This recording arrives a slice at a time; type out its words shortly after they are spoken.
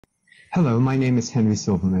Hello, my name is Henry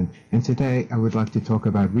Silverman, and today I would like to talk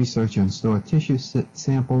about research on stored tissue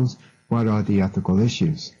samples. What are the ethical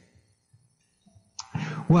issues?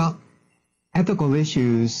 Well, ethical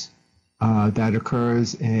issues that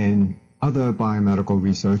occurs in other biomedical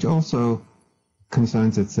research also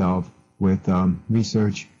concerns itself with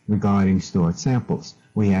research regarding stored samples.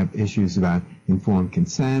 We have issues about informed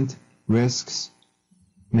consent, risks,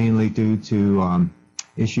 mainly due to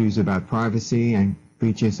issues about privacy and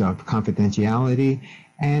breaches of confidentiality,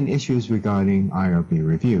 and issues regarding IRB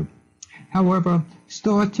review. However,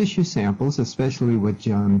 stored tissue samples, especially with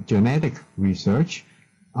genetic research,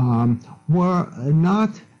 were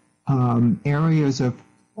not areas of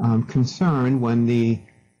concern when the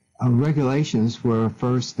regulations were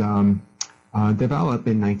first developed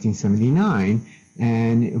in 1979.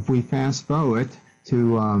 And if we fast forward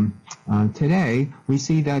to today, we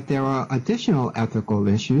see that there are additional ethical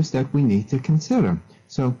issues that we need to consider.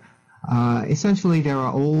 So essentially, there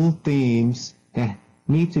are old themes that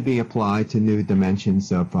need to be applied to new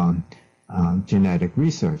dimensions of genetic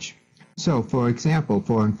research. So, for example,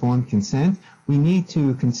 for informed consent, we need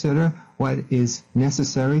to consider what is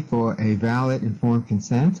necessary for a valid informed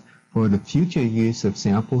consent for the future use of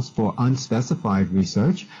samples for unspecified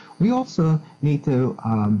research. We also need to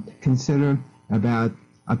consider about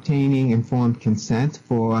obtaining informed consent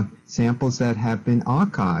for samples that have been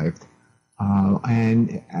archived.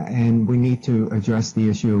 And we need to address the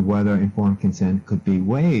issue of whether informed consent could be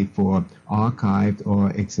waived for archived or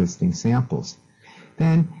existing samples.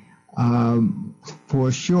 Then,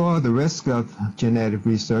 for sure, the risk of genetic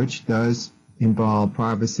research does involve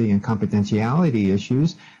privacy and confidentiality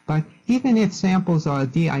issues, but even if samples are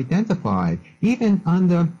de-identified, even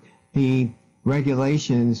under the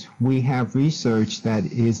regulations, we have research that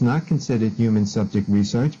is not considered human subject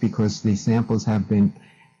research because the samples have been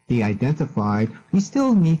de-identified. We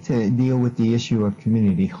still need to deal with the issue of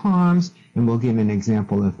community harms, and we'll give an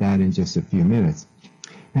example of that in just a few minutes.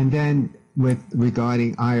 And then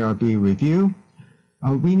regarding IRB review,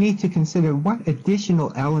 we need to consider what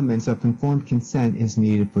additional elements of informed consent is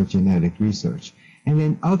needed for genetic research. And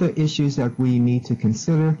then other issues that we need to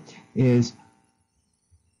consider is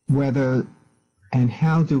whether and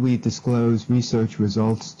how do we disclose research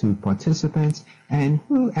results to participants, and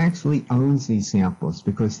who actually owns these samples,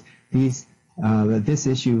 because this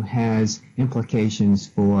issue has implications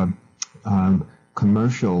for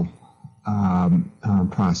commercial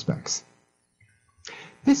prospects.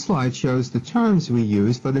 This slide shows the terms we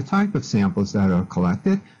use for the type of samples that are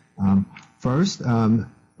collected. First,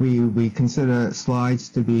 we consider slides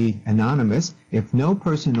to be anonymous if no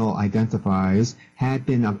personal identifiers had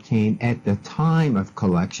been obtained at the time of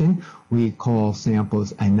collection. We call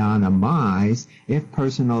samples anonymized if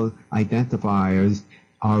personal identifiers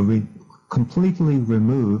are completely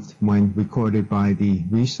removed when recorded by the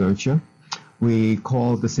researcher. We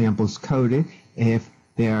call the samples coded if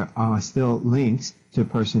there are still links to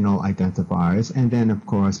personal identifiers, and then of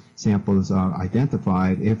course samples are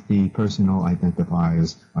identified if the personal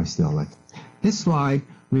identifiers are still it. This slide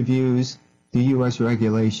reviews the U.S.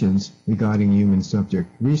 regulations regarding human subject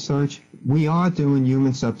research. We are doing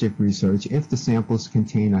human subject research if the samples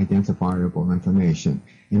contain identifiable information,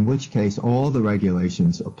 in which case all the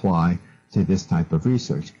regulations apply to this type of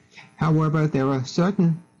research. However, there are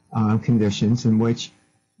certain conditions in which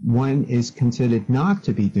one is considered not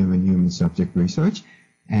to be doing human subject research,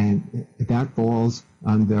 and that falls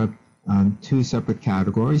under two separate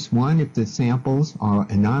categories. One, if the samples are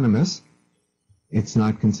anonymous, it's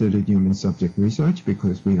not considered human subject research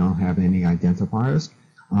because we don't have any identifiers.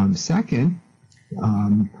 Second,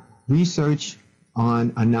 research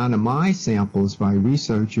on anonymized samples by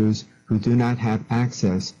researchers who do not have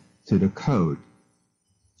access to the code.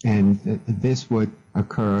 And this would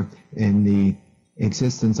occur in the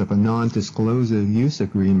existence of a non-disclosure use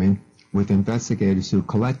agreement with investigators who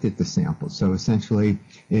collected the samples. So essentially,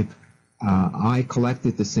 if I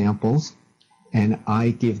collected the samples and I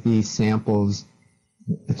give these samples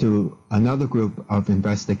to another group of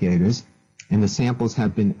investigators, and the samples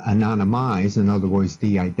have been anonymized, in other words,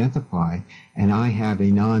 de-identified, and I have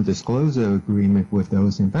a non-disclosure agreement with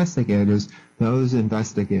those investigators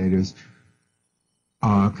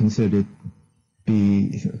are considered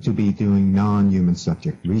to be doing non-human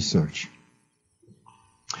subject research.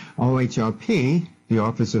 OHRP, the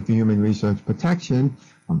Office of Human Research Protection,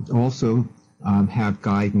 also have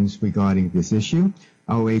guidance regarding this issue.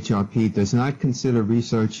 OHRP does not consider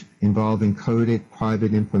research involving coded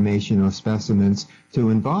private information or specimens to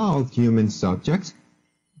involve human subjects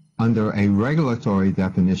under a regulatory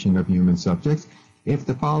definition of human subjects if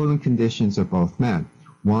the following conditions are both met.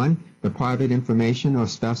 One, the private information or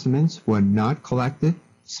specimens were not collected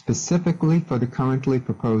specifically for the currently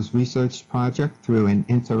proposed research project through an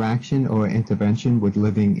interaction or intervention with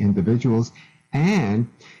living individuals, and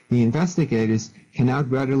the investigators cannot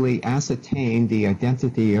readily ascertain the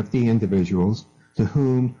identity of the individuals to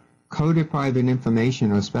whom coded private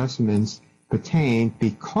information or specimens pertain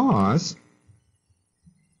because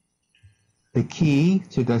the key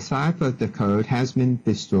to decipher the code has been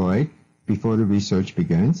destroyed before the research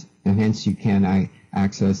begins, and hence you cannot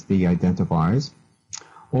access the identifiers,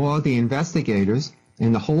 or the investigators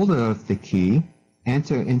and the holder of the key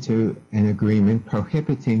enter into an agreement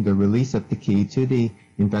prohibiting the release of the key to the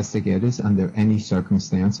investigators under any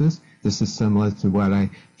circumstances. This is similar to what I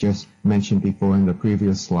just mentioned before in the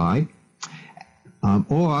previous slide.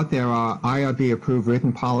 Or there are IRB-approved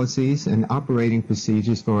written policies and operating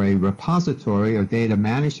procedures for a repository or data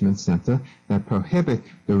management center that prohibit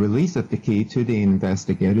the release of the key to the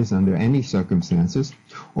investigators under any circumstances.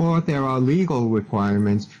 Or there are legal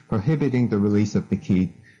requirements prohibiting the release of the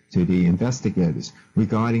key to the investigators.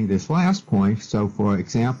 Regarding this last point, so for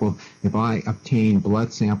example, if I obtain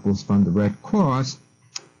blood samples from the Red Cross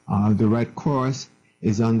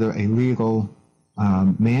is under a legal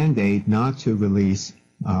mandate not to release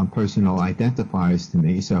personal identifiers to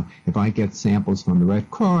me. So if I get samples from the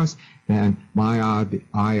Red Cross, then my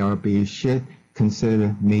IRB should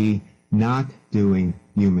consider me not doing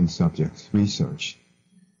human subjects research.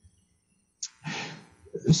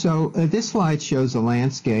 So this slide shows a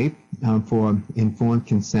landscape for informed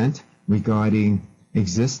consent regarding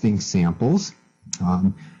existing samples.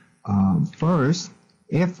 First,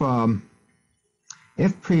 if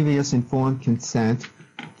previous informed consent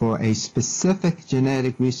for a specific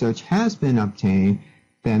genetic research has been obtained,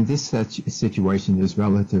 then this such situation is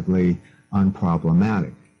relatively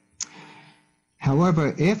unproblematic.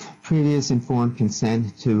 However, if previous informed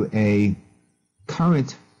consent to a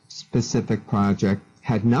current specific project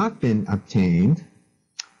had not been obtained,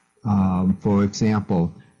 for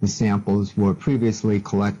example, the samples were previously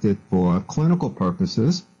collected for clinical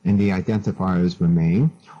purposes and the identifiers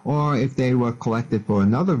remain, or if they were collected for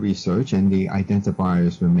another research and the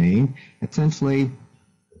identifiers remain, essentially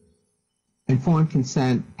informed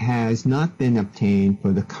consent has not been obtained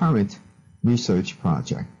for the current research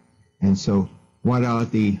project. And so what are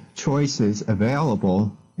the choices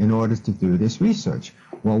available in order to do this research?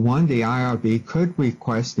 Well, one, the IRB could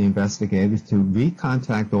request the investigators to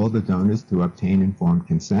recontact all the donors to obtain informed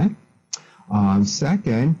consent.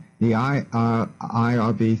 Second, the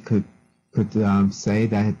IRB could say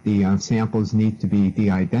that the samples need to be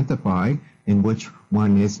de-identified, in which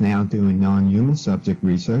one is now doing non-human subject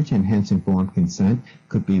research, and hence informed consent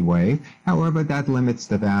could be waived. However, that limits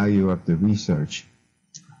the value of the research.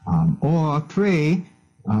 Or three,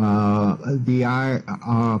 the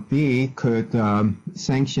IRB could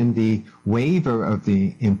sanction the waiver of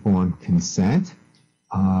the informed consent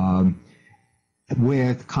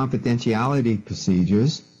with confidentiality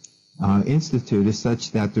procedures instituted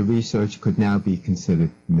such that the research could now be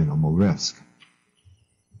considered minimal risk.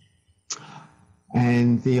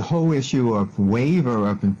 And the whole issue of waiver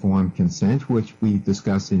of informed consent, which we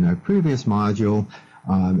discussed in our previous module,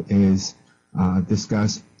 is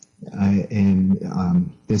discussed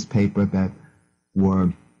in this paper that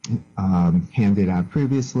were handed out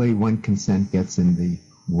previously when consent gets in the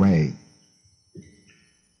way.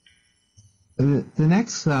 The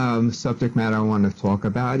next subject matter I want to talk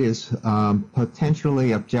about is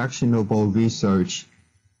potentially objectionable research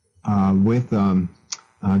with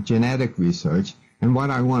genetic research. And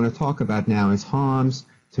what I want to talk about now is harms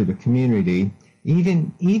to the community,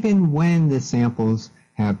 even when the samples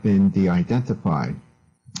have been de-identified.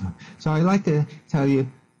 So I'd like to tell you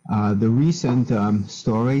the recent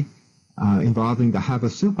story involving the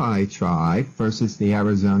Havasupai tribe versus the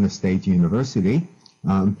Arizona State University.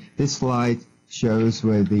 This slide shows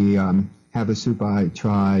where the Havasupai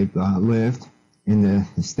tribe lived in the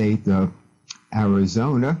state of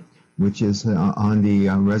Arizona, which is on the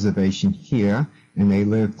reservation here, and they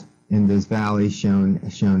lived in this valley shown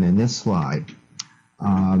in this slide.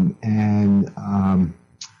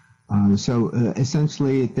 So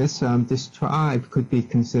essentially, this tribe could be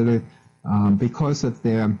considered, because of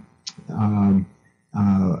their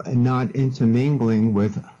not intermingling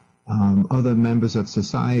with other members of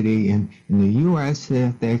society in the U.S.,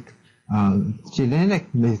 their genetic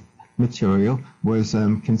material was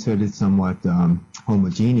considered somewhat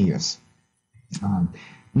homogeneous.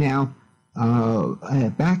 Now,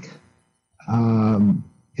 back in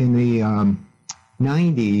the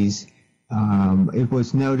 90s, it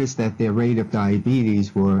was noticed that their rate of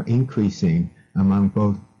diabetes were increasing among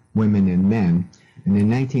both women and men. And in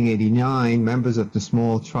 1989, members of the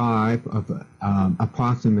small tribe of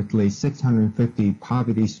approximately 650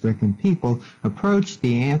 poverty-stricken people approached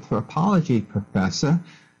the anthropology professor,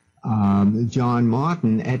 John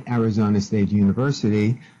Martin at Arizona State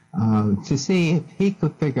University, to see if he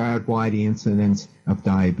could figure out why the incidence of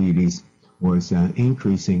diabetes was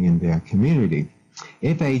increasing in their community.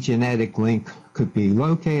 If a genetic link could be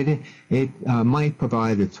located, it might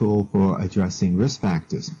provide a tool for addressing risk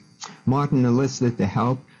factors. Martin enlisted the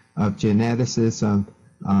help of geneticist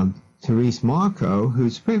Therese Marco,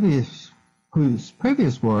 whose previous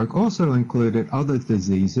work also included other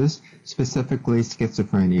diseases, specifically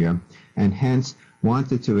schizophrenia, and hence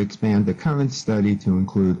wanted to expand the current study to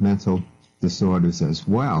include mental disorders as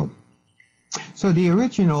well. So the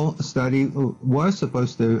original study was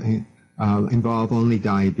supposed to involve only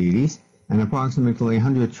diabetes, and approximately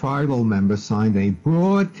 100 tribal members signed a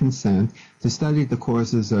broad consent to study the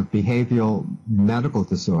causes of behavioral medical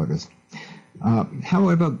disorders.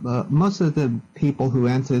 However, most of the people who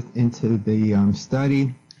entered into the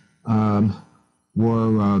study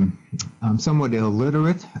were somewhat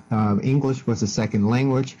illiterate. English was a second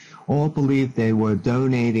language. All believed they were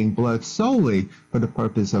donating blood solely for the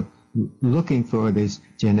purpose of looking for this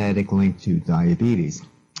genetic link to diabetes.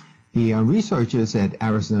 The researchers at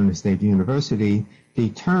Arizona State University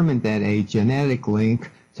determined that a genetic link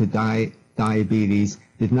to diabetes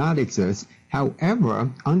did not exist. However,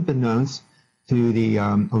 unbeknownst to the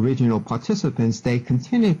original participants, they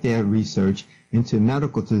continued their research into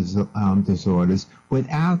medical disorders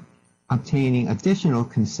without obtaining additional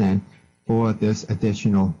consent for this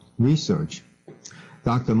additional research.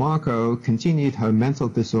 Dr. Marco continued her mental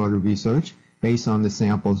disorder research based on the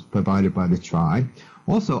samples provided by the tribe.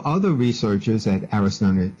 Also, other researchers at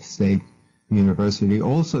Arizona State University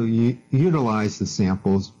also utilized the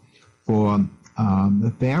samples for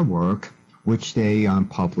their work, which they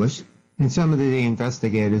published. And some of the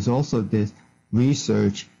investigators also did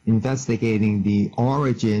research investigating the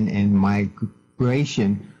origin and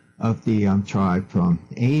migration of the tribe from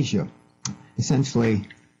Asia. Essentially,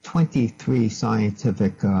 23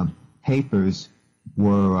 scientific papers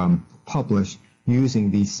were published using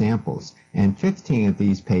these samples, and 15 of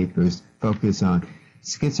these papers focus on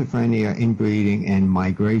schizophrenia, inbreeding, and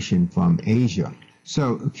migration from Asia.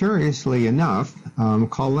 So, curiously enough,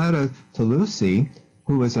 Carletta Talusi,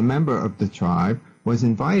 who was a member of the tribe, was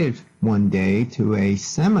invited one day to a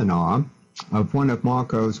seminar of one of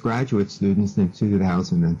Marco's graduate students in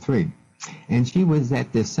 2003. And she was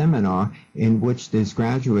at this seminar in which this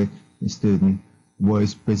graduate student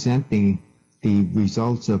was presenting the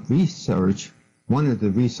results of research, one of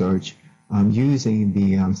the research using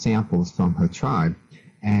the samples from her tribe.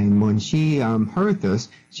 And when she heard this,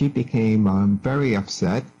 she became very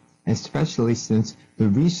upset, especially since the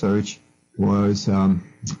research was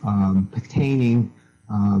pertaining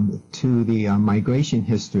to the migration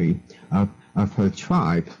history of her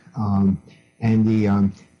tribe. And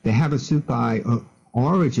the Havasupai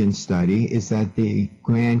origin study is that the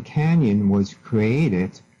Grand Canyon was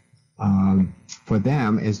created for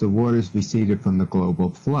them as the waters receded from the global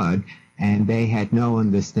flood, and they had no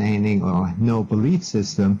understanding or no belief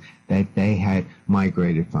system that they had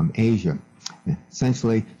migrated from Asia.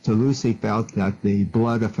 Essentially, Talusi felt that the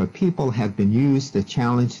blood of her people had been used to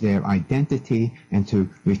challenge their identity and to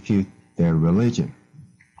refute their religion.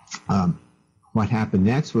 What happened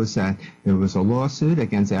next was that there was a lawsuit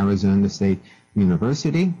against Arizona State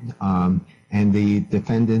University, and the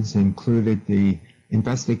defendants included the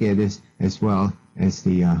investigators as well as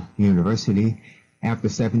the university. After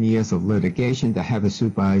 7 years of litigation, the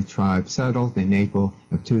Havasupai tribe settled in April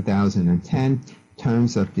of 2010.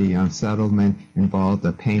 Terms of the settlement involved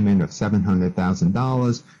a payment of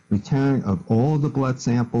 $700,000, return of all the blood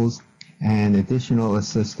samples, and additional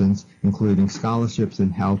assistance, including scholarships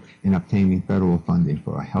and help in obtaining federal funding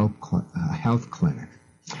for a health clinic.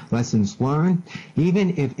 Lessons learned: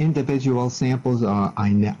 even if individual samples are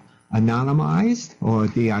anonymized or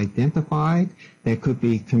de-identified, there could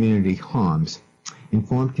be community harms.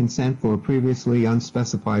 Informed consent for previously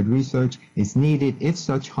unspecified research is needed if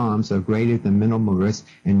such harms are greater than minimal risk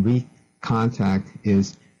and recontact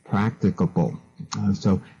is practicable.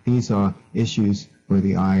 So these are issues for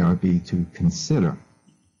the IRB to consider.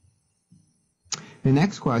 The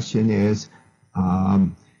next question is,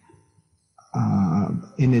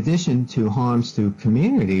 in addition to harms to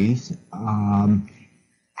communities,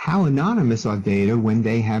 how anonymous are data when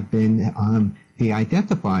they have been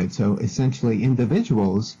de-identified? So essentially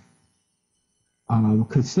individuals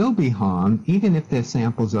could still be harmed even if their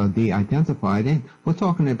samples are de-identified, and we're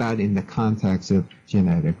talking about in the context of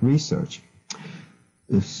genetic research.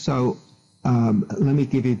 So let me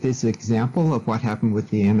give you this example of what happened with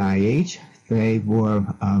the NIH. They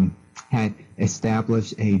had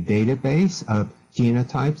established a database of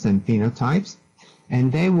genotypes and phenotypes,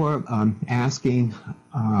 and they were asking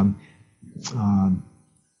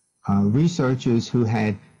researchers who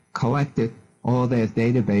had collected all their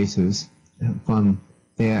databases from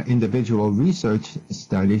their individual research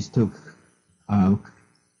studies to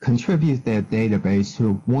contribute their database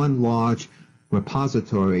to one large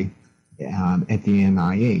repository at the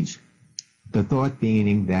NIH. The thought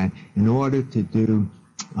being that in order to do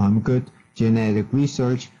good genetic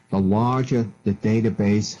research, the larger the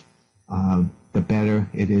database, the better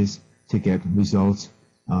it is to get results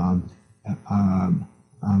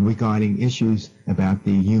regarding issues about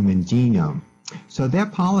the human genome. So their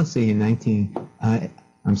policy in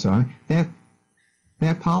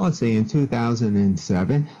their policy in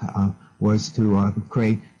 2007 was to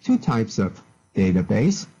create two types of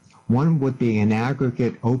database. One would be an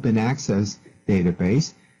aggregate open access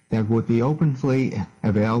database that would be openly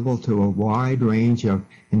available to a wide range of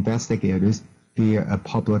investigators via a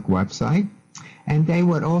public website. And they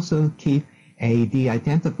would also keep a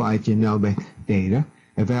de-identified genomic data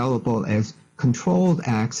available as controlled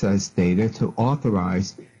access data to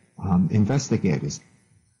authorized investigators.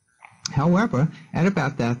 However, at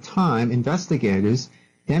about that time, investigators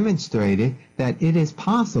demonstrated that it is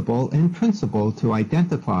possible in principle to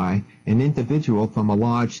identify an individual from a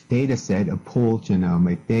large data set of pooled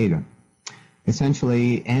genomic data.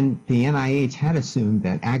 Essentially, and the NIH had assumed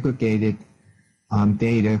that aggregated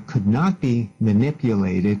data could not be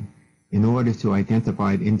manipulated in order to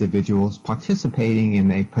identify individuals participating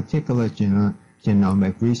in a particular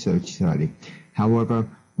genomic research study. However,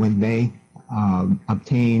 when they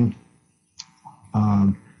obtained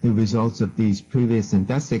the results of these previous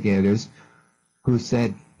investigators who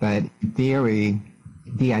said that in theory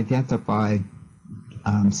the identified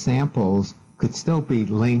samples could still be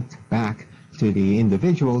linked back to the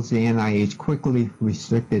individuals, the NIH quickly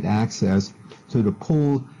restricted access to the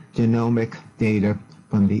pooled genomic data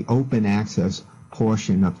from the open access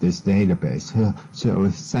portion of this database. So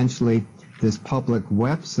essentially, this public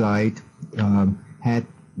website had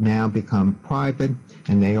now become private,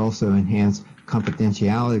 and they also enhanced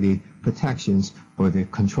confidentiality protections for the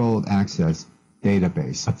controlled access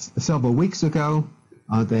database. Several weeks ago,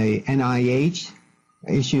 the NIH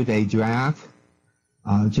issued a draft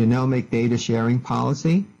genomic data sharing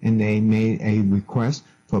policy, and they made a request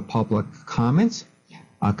for public comments.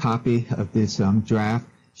 A copy of this draft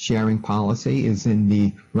sharing policy is in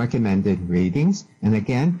the recommended readings. And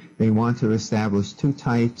again, they want to establish two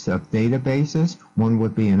types of databases. One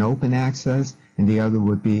would be an open access, and the other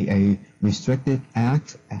would be a restricted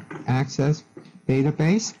access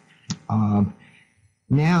database.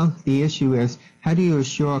 Now the issue is, how do you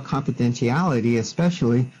assure confidentiality,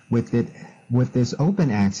 especially with this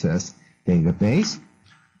open access database?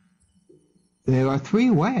 There are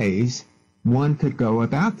three ways one could go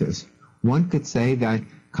about this. One could say that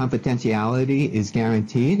confidentiality is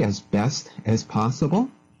guaranteed as best as possible,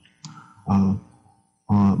 or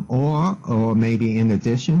maybe in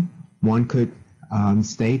addition, one could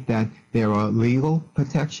state that there are legal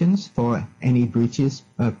protections for any breaches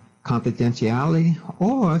of confidentiality,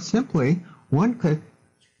 or simply one could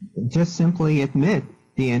just simply admit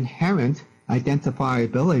the inherent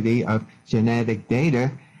identifiability of genetic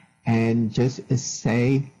data and just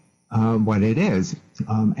say what it is.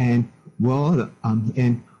 And we'll,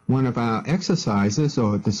 in one of our exercises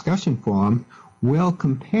or discussion forum, we'll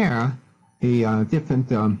compare the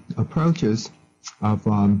different approaches of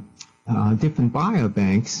different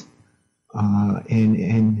biobanks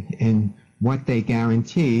in what they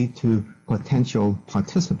guarantee to potential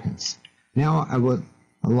participants. Now I would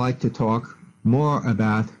like to talk more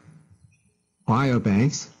about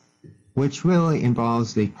biobanks, which really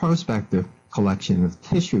involves the prospective collection of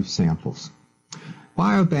tissue samples.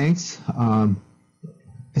 Biobanks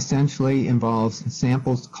essentially involves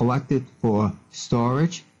samples collected for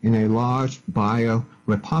storage in a large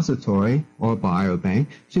biorepository or biobank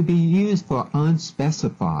to be used for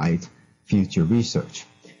unspecified future research.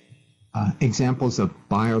 Examples of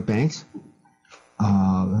biobanks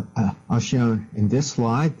are shown in this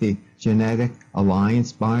slide: the Genetic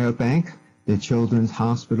Alliance Biobank, the Children's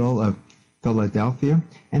Hospital of Philadelphia,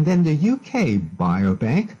 and then the UK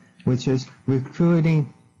Biobank, which is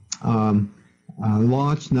recruiting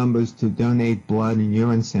large numbers to donate blood and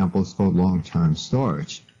urine samples for long-term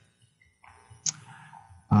storage.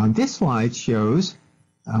 This slide shows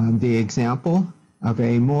the example of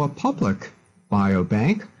a more public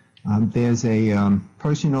biobank. There's a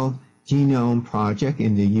personal genome project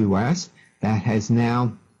in the U.S. that has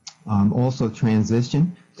now also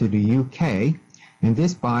transitioned to the UK, and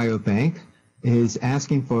this biobank is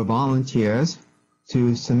asking for volunteers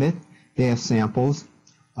to submit their samples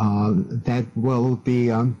that will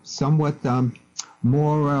be somewhat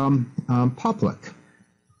more public,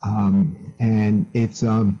 and it's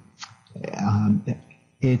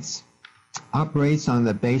operates on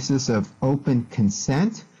the basis of open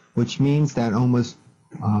consent, which means that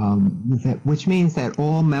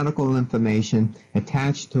all medical information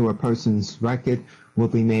attached to a person's record will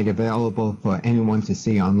be made available for anyone to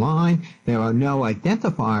see online. There are no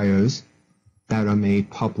identifiers that are made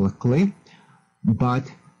publicly, but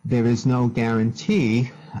there is no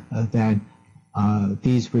guarantee that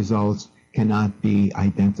these results cannot be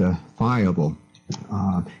identifiable.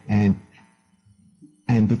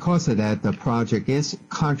 And because of that, the project is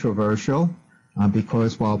controversial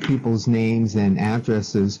because while people's names and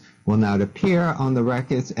addresses will not appear on the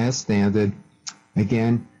records as standard,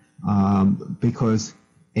 again, because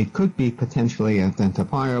it could be potentially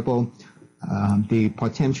identifiable, the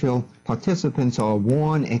potential participants are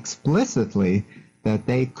warned explicitly that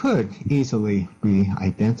they could easily be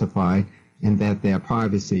identified and that their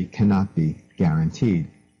privacy cannot be guaranteed.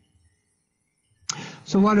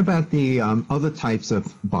 So what about the other types of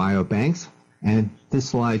biobanks? And this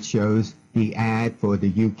slide shows the ad for the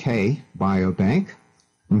UK biobank,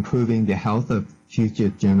 improving the health of future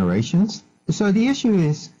generations. So the issue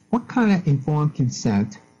is, what kind of informed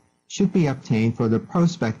consent should be obtained for the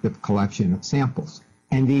prospective collection of samples?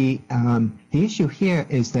 And the issue here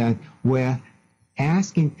is that we're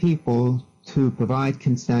asking people to provide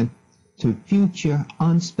consent to future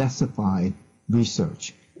unspecified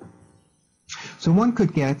research. So one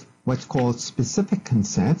could get what's called specific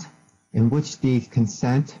consent, in which the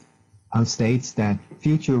consent states that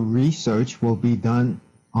future research will be done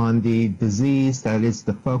on the disease that is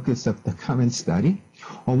the focus of the current study.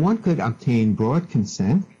 Or one could obtain broad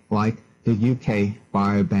consent, like the UK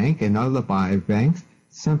Biobank and other biobanks,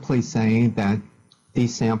 simply saying that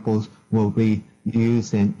these samples will be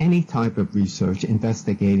used in any type of research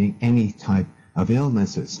investigating any type of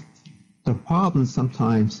illnesses. The problem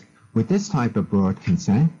sometimes with this type of broad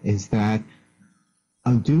consent is that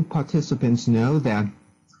do participants know that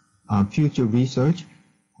future research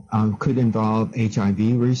could involve HIV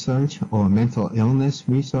research or mental illness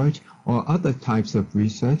research or other types of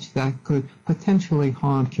research that could potentially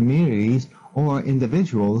harm communities or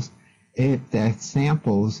individuals if their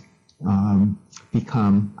samples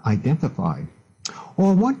become identified?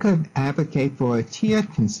 Or one could advocate for a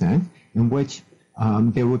tiered consent in which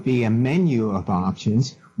there would be a menu of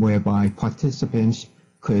options whereby participants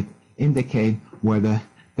could indicate whether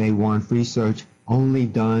they want research only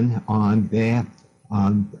done on their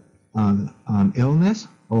illness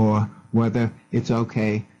or whether it's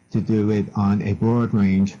okay to do it on a broad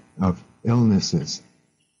range of illnesses.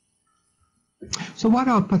 So what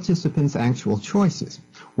are participants' actual choices?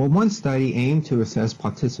 Well, one study aimed to assess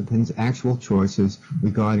participants' actual choices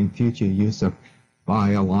regarding future use of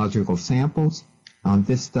biological samples.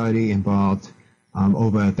 This study involved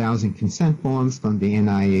over 1,000 consent forms from the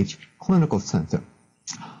NIH Clinical Center.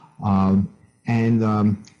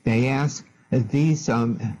 They asked, these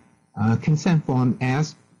consent forms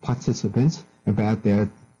asked participants about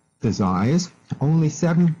their desires. Only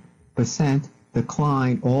 7%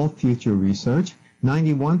 declined all future research.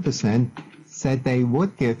 91% said they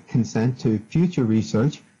would give consent to future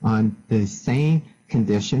research on the same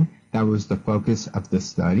condition that was the focus of the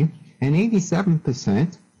study. And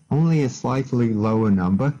 87%, only a slightly lower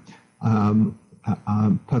number,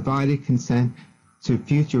 provided consent to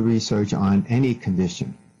future research on any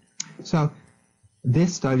condition. So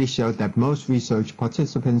this study showed that most research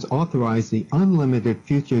participants authorized the unlimited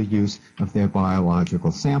future use of their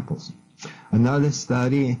biological samples. Another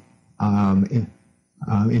study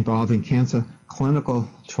involving cancer clinical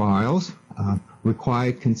trials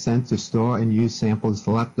required consent to store and use samples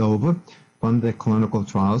left over from the clinical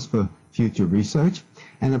trials for future research,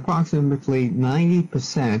 and approximately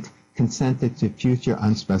 90% consented to future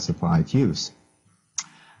unspecified use.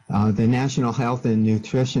 The National Health and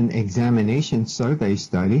Nutrition Examination Survey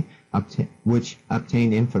Study, which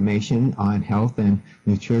obtained information on health and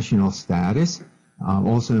nutritional status,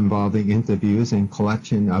 also involving interviews and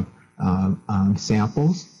collection of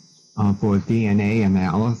samples for DNA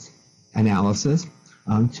analysis.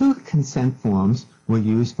 Two consent forms were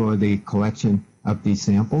used for the collection of these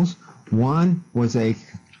samples. One was a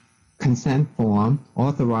consent form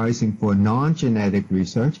authorizing for non-genetic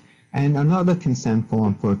research, and another consent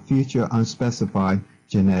form for future unspecified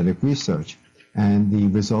genetic research. And the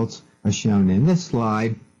results are shown in this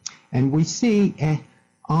slide. And we see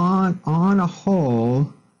on a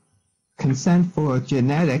whole, consent for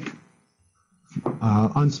genetic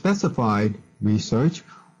unspecified research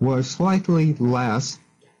was slightly less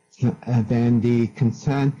than the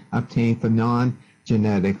consent obtained for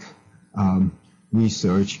non-genetic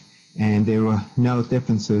research, and there were no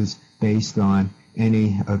differences based on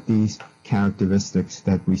any of these characteristics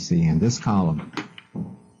that we see in this column.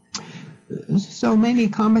 So many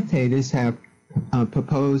commentators have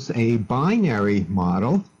proposed a binary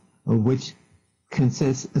model, which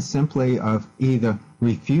consists simply of either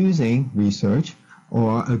refusing research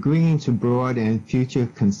or agreeing to broad and future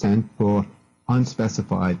consent for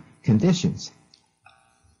unspecified conditions,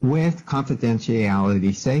 with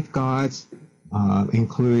confidentiality safeguards,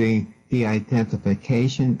 including the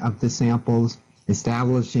identification of the samples,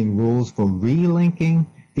 establishing rules for relinking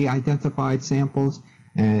the identified samples,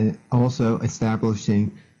 and also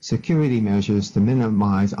establishing security measures to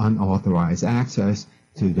minimize unauthorized access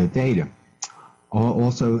to the data.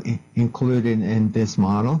 Also included in this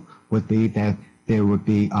model would be that there would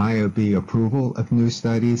be IRB approval of new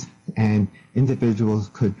studies, and individuals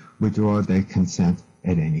could withdraw their consent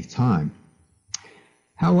at any time.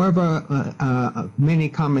 However, many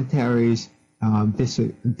commentaries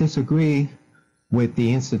disagree with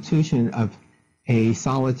the institution of a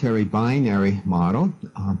solitary binary model.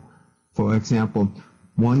 For example,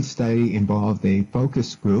 one study involved a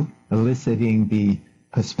focus group eliciting the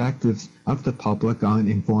perspectives of the public on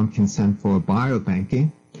informed consent for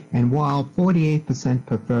biobanking, and while 48%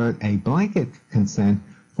 preferred a blanket consent,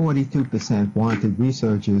 42% wanted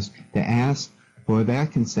researchers to ask for their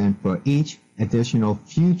consent for each additional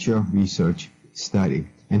future research study,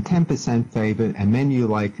 and 10% favored a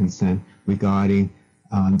menu-like consent regarding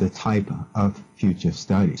the type of future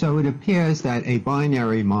study. So it appears that a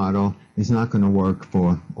binary model is not going to work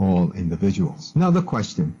for all individuals. Another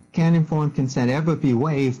question: can informed consent ever be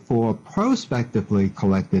waived for prospectively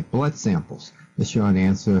collected blood samples? The short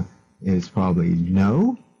answer is probably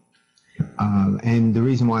no. And the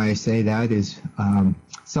reason why I say that is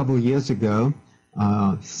several years ago,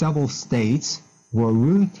 several states were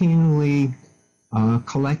routinely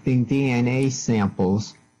collecting DNA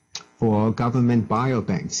samples for government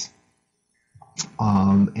biobanks.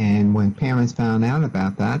 And when parents found out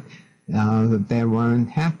about that, they weren't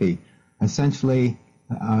happy. Essentially,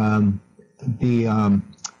 the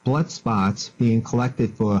blood spots being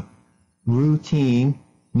collected for routine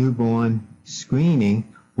newborn screening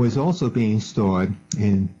was also being stored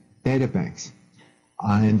in databanks.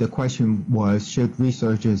 And the question was, should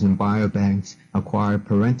researchers in biobanks acquire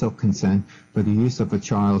parental consent for the use of a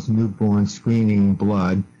child's newborn screening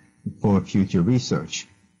blood for future research?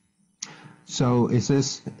 So is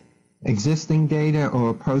this existing data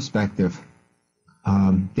or prospective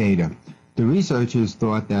data? The researchers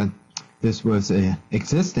thought that this was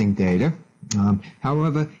existing data.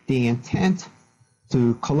 However, the intent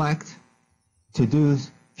to collect, to do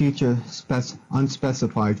future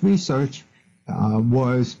unspecified research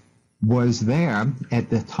was there at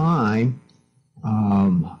the time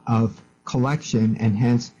of collection, and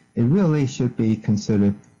hence it really should be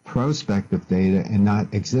considered prospective data and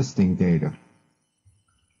not existing data.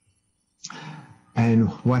 And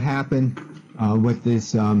what happened with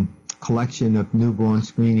this collection of newborn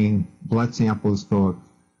screening blood samples for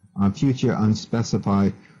future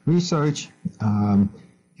unspecified research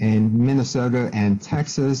in Minnesota and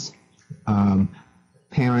Texas,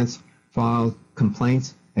 parents filed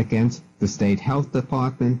complaints against the state health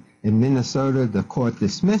department. In Minnesota, the court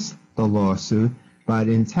dismissed the lawsuit, but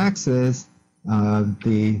in Texas,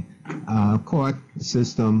 the court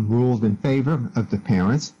system ruled in favor of the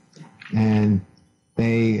parents, and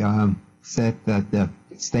they said that the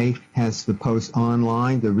state has to post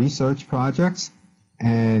online the research projects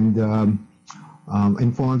and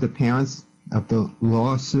inform the parents of the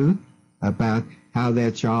lawsuit about how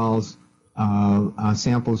their child's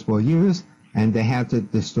samples were used, and they had to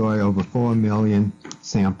destroy over 4 million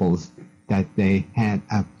samples that they had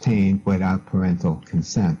obtained without parental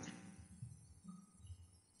consent.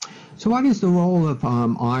 So what is the role of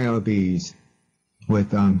IRBs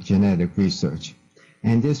with genetic research?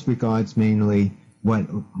 And this regards mainly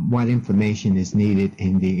what information is needed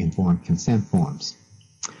in the informed consent forms.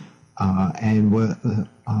 And we're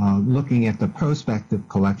looking at the prospective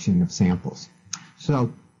collection of samples.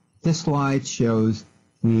 So this slide shows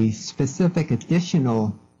the specific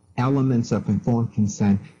additional elements of informed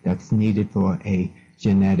consent that's needed for a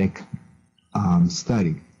genetic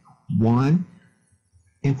study. One,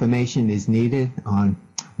 information is needed on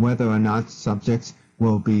whether or not subjects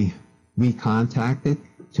will be recontacted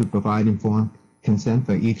to provide informed consent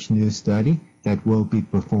for each new study that will be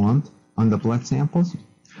performed on the blood samples.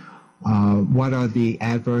 What are the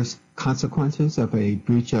adverse consequences of a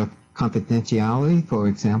breach of confidentiality, for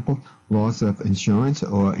example, loss of insurance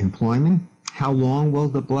or employment? How long will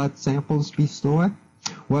the blood samples be stored?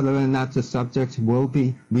 Whether or not the subjects will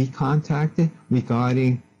be recontacted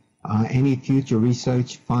regarding any future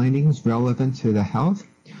research findings relevant to the health?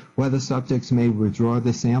 Whether subjects may withdraw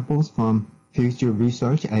the samples from future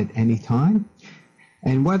research at any time?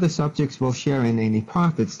 And whether subjects will share in any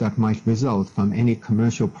profits that might result from any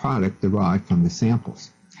commercial product derived from the samples.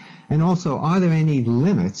 And also, are there any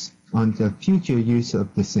limits on the future use of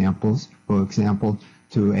the samples, for example,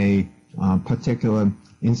 to a particular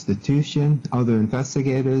institution, other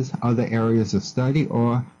investigators, other areas of study,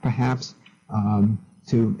 or perhaps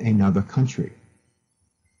to another country?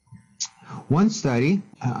 One study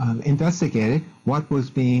investigated what was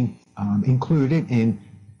being included in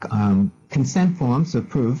consent forms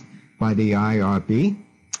approved by the IRB,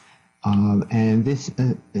 and this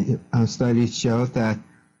study showed that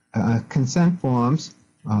consent forms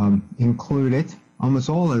included, almost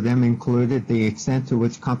all of them included, the extent to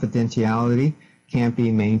which confidentiality can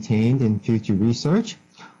be maintained in future research,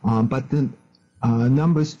 but the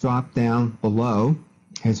numbers drop down below,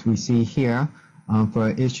 as we see here, for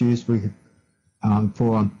issues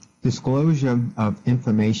for disclosure of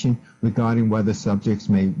information regarding whether subjects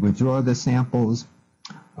may withdraw the samples,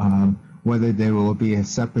 whether there will be a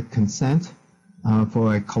separate consent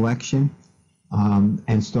for a collection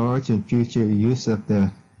and storage and future use of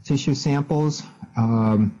the tissue samples.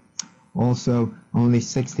 Also, only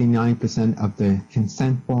 69% of the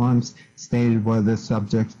consent forms stated whether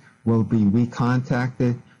subjects will be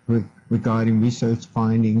recontacted regarding research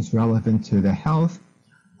findings relevant to their health,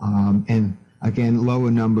 and again,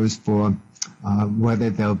 lower numbers for whether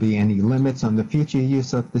there'll be any limits on the future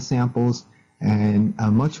use of the samples, and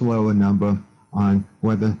a much lower number on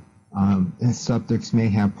whether subjects may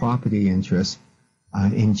have property interests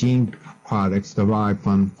in gene products derived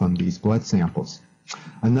from these blood samples.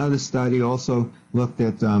 Another study also looked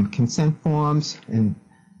at consent forms, and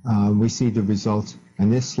we see the results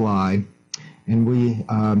in this slide. And we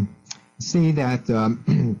see that,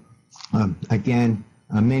 again,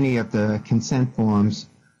 many of the consent forms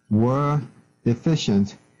were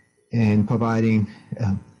deficient in providing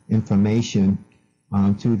information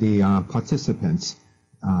to the participants.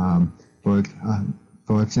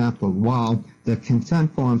 For example, while the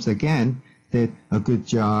consent forms, again, did a good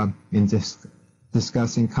job in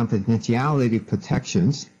discussing confidentiality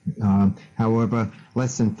protections, however,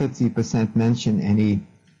 less than 50% mention any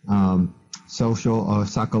social or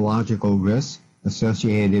psychological risks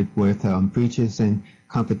associated with breaches in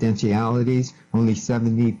confidentialities. Only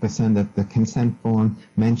 70% of the consent form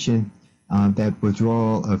mentioned that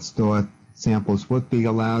withdrawal of stored samples would be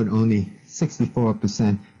allowed. Only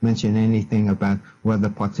 64% mention anything about whether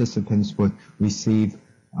participants would receive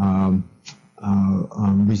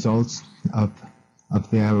results of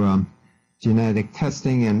their genetic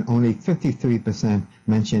testing, and only 53%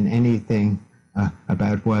 mention anything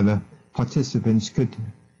about whether participants could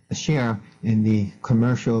share in the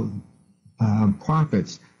commercial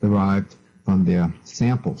profits derived from their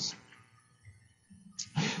samples.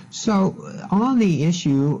 So on the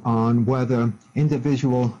issue on whether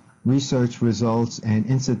individual research results and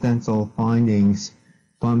incidental findings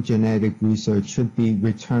from genetic research should be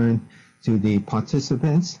returned to the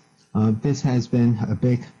participants, this has been a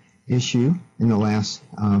big issue in the last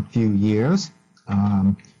few years.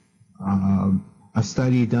 A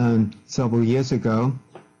study done several years ago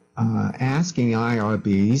asking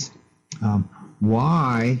IRBs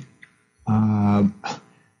why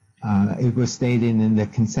it was stated in the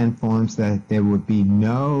consent forms that there would be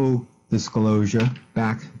no disclosure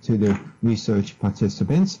back to the research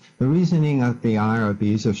participants. The reasoning of the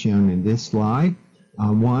IRBs are shown in this slide.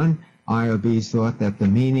 One, IRBs thought that the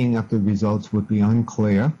meaning of the results would be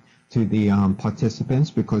unclear to the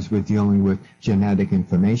participants because we're dealing with genetic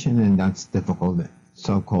information, and that's difficult,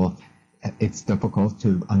 so-called, it's difficult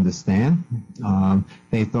to understand.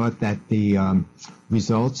 They thought that the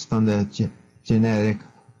results from the genetic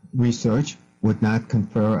research would not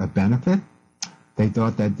confer a benefit. They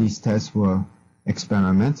thought that these tests were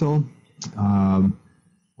experimental.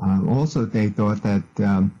 Also, they thought that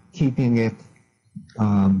keeping it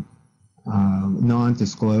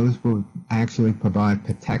non-disclosed would actually provide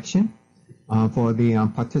protection for the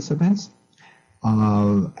participants.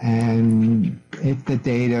 And if the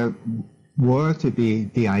data were to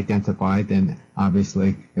be identified, then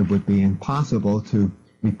obviously it would be impossible to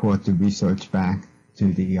report the research back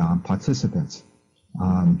to the participants.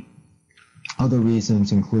 Other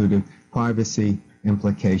reasons included privacy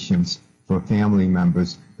implications for family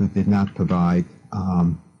members who did not provide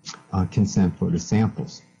consent for the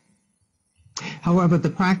samples. However, the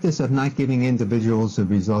practice of not giving individuals the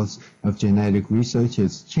results of genetic research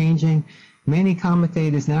is changing. Many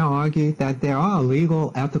commentators now argue that there are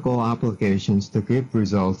legal, ethical obligations to give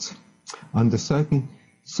results under certain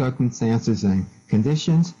circumstances and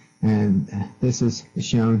conditions, and this is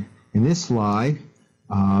shown in this slide.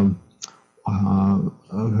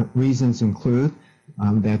 Reasons include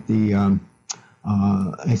that the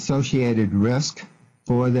associated risk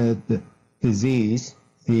for the disease,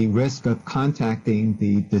 the risk of contacting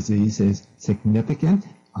the disease is significant,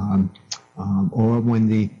 or when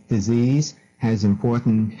the disease has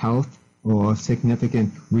important health or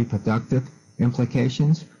significant reproductive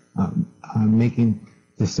implications, making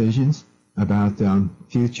decisions about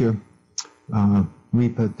future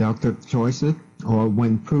reproductive choices, or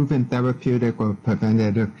when proven therapeutic or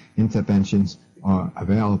preventative interventions are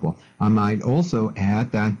available. I might also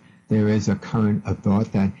add that there is a current of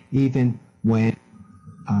thought that even when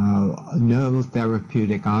no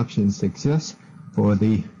therapeutic options exist for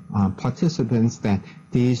the participants, that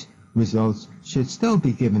these results should still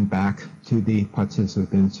be given back to the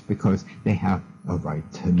participants because they have a right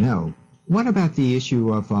to know. What about the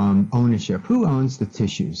issue of ownership? Who owns the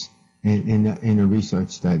tissues in a research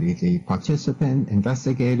study? The participant,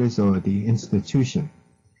 investigators, or the institution?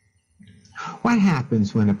 What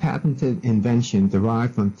happens when a patented invention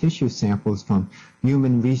derived from tissue samples from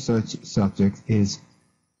human research subjects is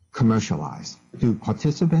commercialized? Do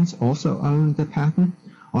participants also own the patent?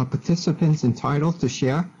 Are participants entitled to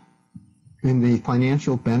share in the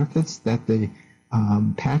financial benefits that the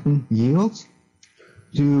patent yields?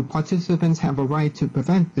 Do participants have a right to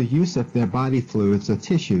prevent the use of their body fluids or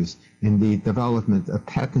tissues in the development of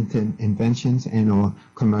patented inventions and or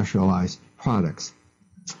commercialized products?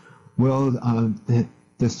 We'll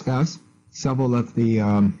discuss several of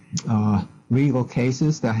the legal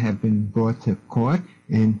cases that have been brought to court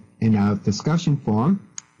in our discussion forum.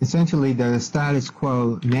 Essentially, the status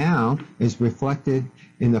quo now is reflected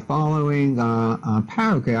in the following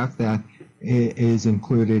paragraph that is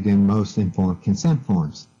included in most informed consent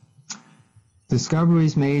forms.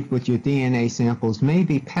 Discoveries made with your DNA samples may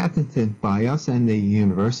be patented by us and the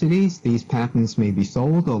universities. These patents may be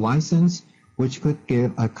sold or licensed, which could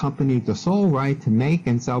give a company the sole right to make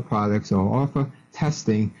and sell products or offer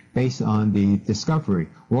testing based on the discovery.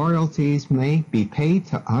 Royalties may be paid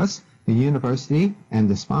to us, the university, and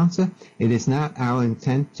the sponsor. It is not our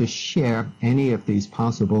intent to share any of these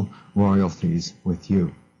possible royalties with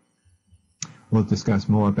you. We'll discuss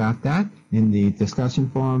more about that in the discussion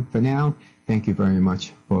forum. For now, thank you very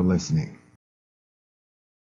much for listening.